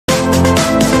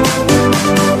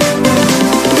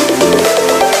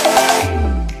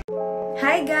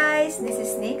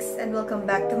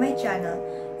back to my channel.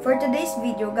 For today's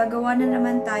video, gagawa na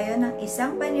naman tayo ng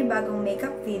isang panibagong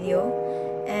makeup video.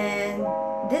 And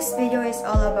this video is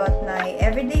all about my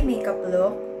everyday makeup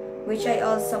look, which I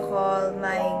also call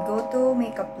my go-to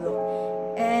makeup look.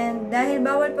 And dahil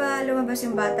bawal pa lumabas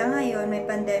yung bata ngayon, may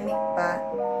pandemic pa,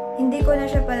 hindi ko na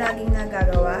siya palaging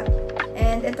nagagawa.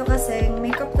 And ito kasi,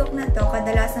 makeup look na to,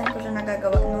 kadalasan ko siya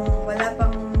nagagawa nung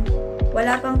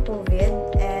wala pang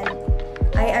COVID. And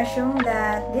I assume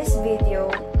that this video,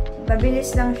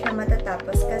 mabilis lang siya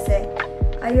matatapos kasi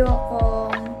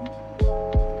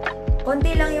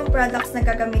konti lang yung products na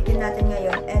gagamitin natin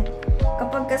ngayon. And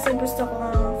kapag kasi gusto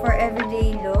kong for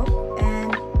everyday look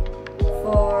and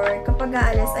for kapag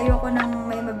aalis, ayoko nang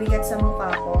may mabigat sa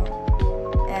mukha ko.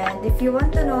 And if you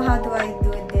want to know how do I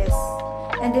do this,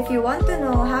 and if you want to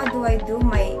know how do I do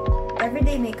my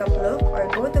everyday makeup look or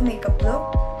go to makeup look,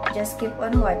 just keep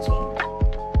on watching.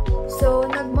 So,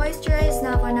 nag-moisturize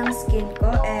na ako ng skin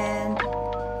ko and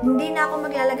hindi na ako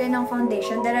maglalagay ng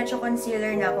foundation. Diretso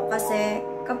concealer na ako kasi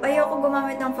ayoko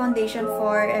gumamit ng foundation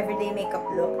for everyday makeup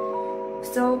look.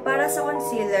 So, para sa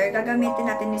concealer, gagamitin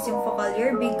natin is yung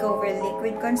Focallure Big Cover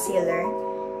Liquid Concealer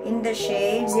in the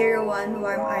shade 01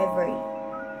 Warm Ivory.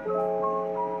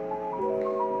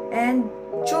 And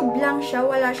tube lang siya,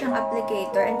 wala siyang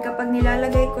applicator. And kapag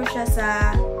nilalagay ko siya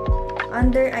sa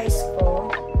under eyes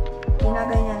ko,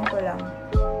 ginaganyan ko lang.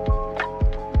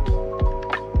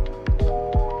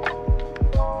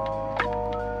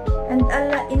 And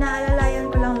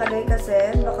inaalalayan ko lang lagay kasi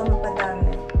baka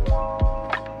mapadami.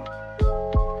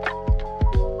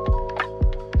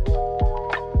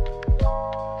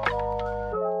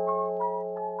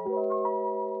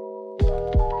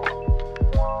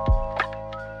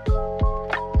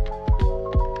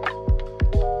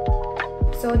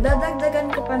 So, dadagdagan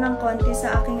ko pa ng konti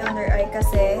sa aking under eye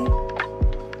kasi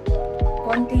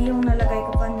konti yung nalagay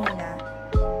ko kanina.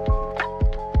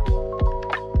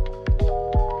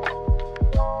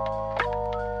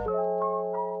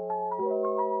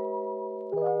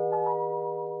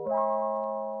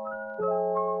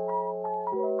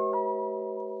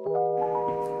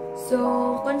 So,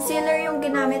 concealer yung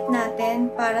ginamit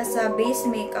natin para sa base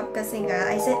makeup kasi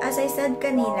nga, as I said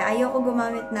kanina, ayoko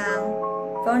gumamit ng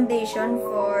foundation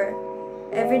for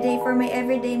my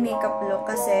everyday makeup look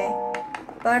kasi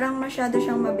parang masyado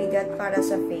siyang mabigat para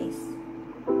sa face.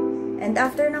 And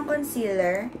after ng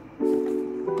concealer,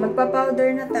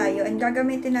 magpa-powder na tayo and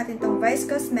gagamitin natin tong Vice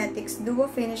Cosmetics Duo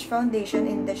Finish Foundation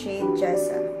in the shade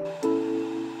Chesa.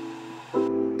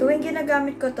 Tuwing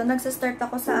ginagamit ko to, nagsa-start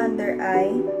ako sa under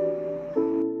eye.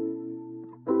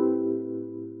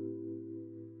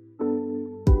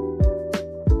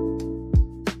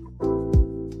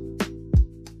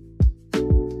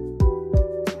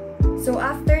 So,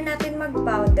 after natin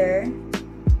mag-powder,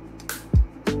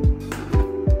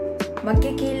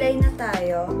 magkikilay na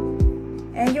tayo.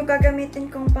 And yung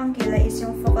gagamitin kong pangkilay is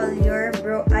yung Focallure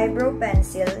Eyebrow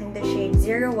Pencil in the shade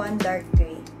 01 Dark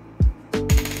Gray.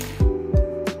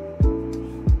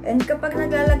 And kapag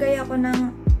naglalagay ako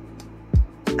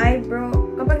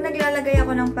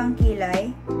ng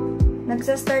pangkilay,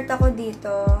 nagsa-start ako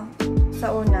dito sa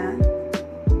una.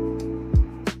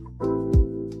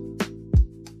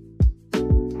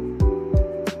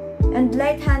 And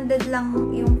light-handed lang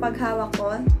yung paghawak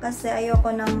ko kasi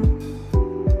ayoko nang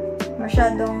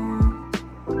masyadong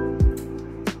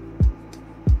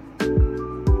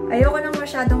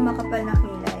makapal na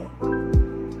kilay.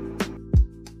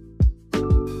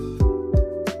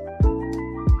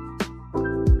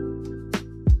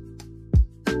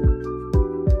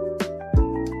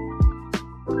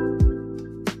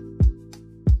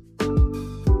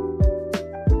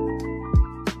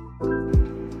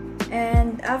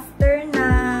 And after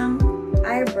ng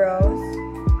eyebrows,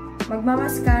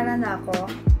 magmamaskara na ako.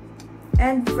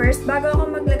 And first, bago ako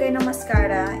maglagay ng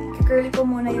mascara, i-curl ko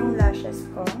muna yung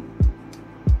lashes ko.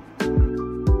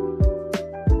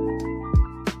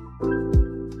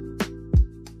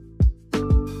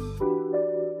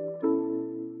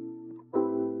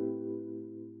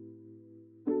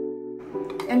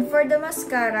 And for the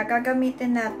mascara,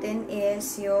 gagamitin natin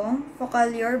is yung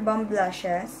Focallure Bomb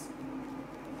Blushes.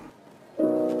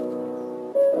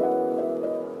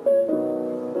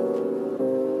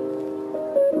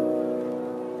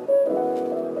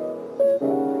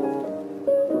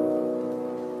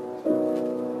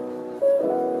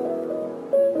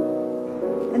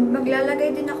 And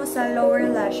maglalagay din ako sa lower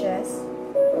lashes.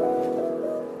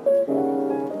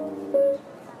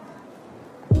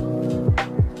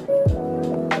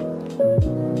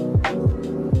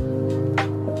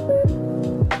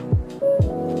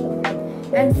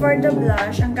 And for the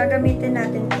blush, ang gagamitin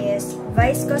natin is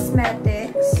Vice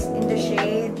Cosmetics in the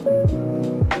shade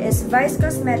Vice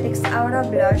Cosmetics Aura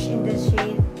Blush in the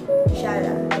shade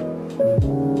Shalah.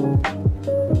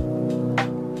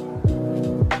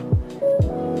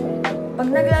 Pag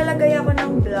naglalagay ako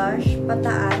ng blush,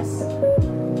 pataas.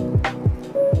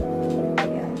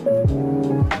 Ayan.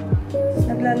 Tapos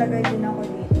naglalagay din ako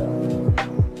dito.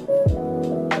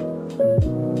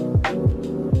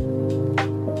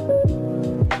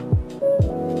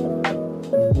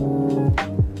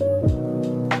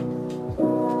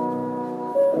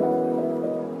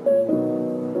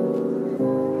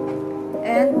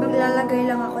 And maglalagay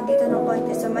lang ako dito ng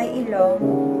konti sa may ilong.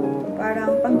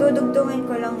 Parang pagdudugtungin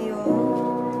ko lang yung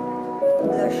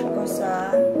blush ko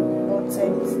sa both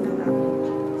sides ng aking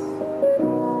cheeks.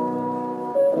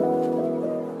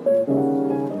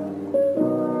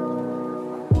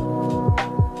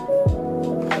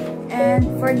 And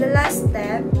for the last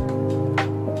step,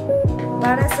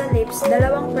 para sa lips,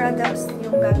 dalawang products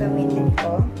yung gagamitin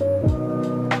ko.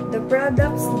 The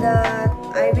products that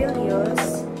I will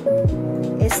use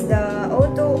is the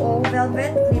O.TWO.O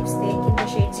Velvet Lipstick in the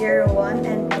shade 01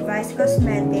 and Vice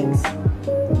Cosmetics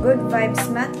Good Vibes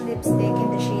Matte Lipstick in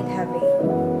the shade Havey.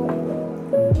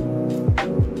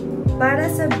 Para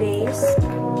sa base,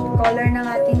 color ng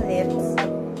ating lips,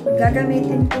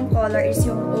 gagamitin kong color is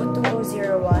yung O.TWO.O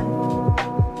 01.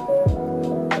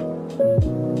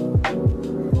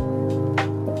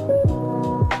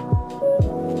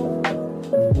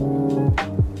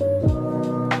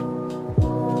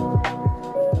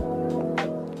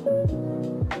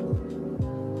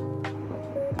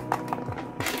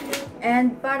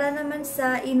 And para naman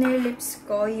sa inner lips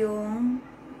ko, yung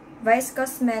Vice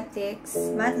Cosmetics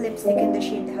Matte Lipstick in the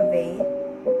shade Havey.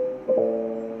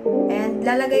 And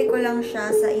lalagay ko lang siya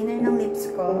sa inner ng lips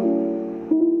ko.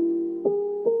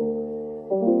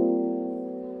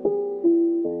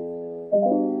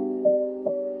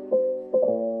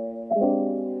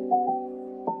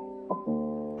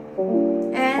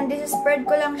 And spread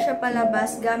ko lang siya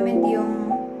palabas gamit yung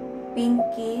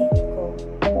pinky ko.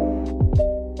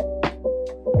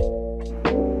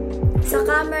 Sa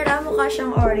camera, mukha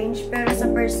siyang orange, pero sa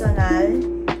personal,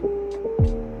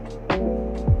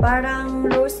 parang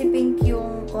rosy pink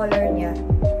yung color niya.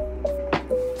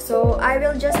 So, I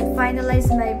will just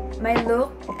finalize my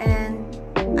look and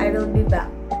I will be back.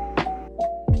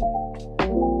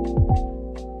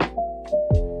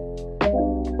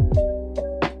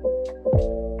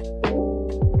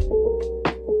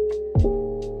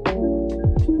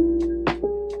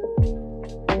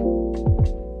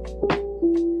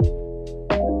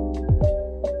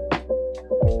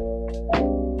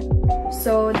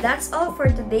 So that's all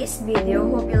for today's video.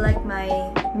 Hope you like my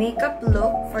makeup look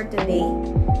for today.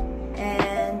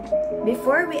 And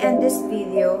before we end this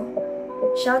video,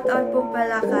 shout out po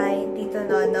pala kay Tito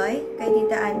Nonoy, kay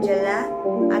Tita Angela,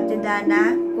 Ate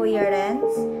Dana, Kuya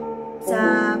Renz,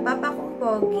 sa Papa kong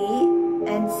Pogi,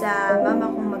 and sa Mama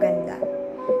kong Maganda.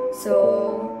 So,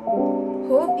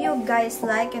 hope you guys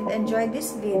like and enjoy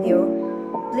this video.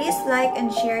 Please like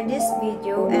and share this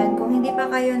video, and kung hindi pa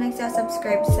kayo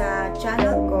nagsasubscribe sa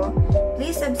channel ko,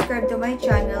 please subscribe to my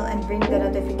channel and ring the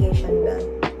notification bell.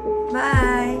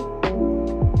 Bye!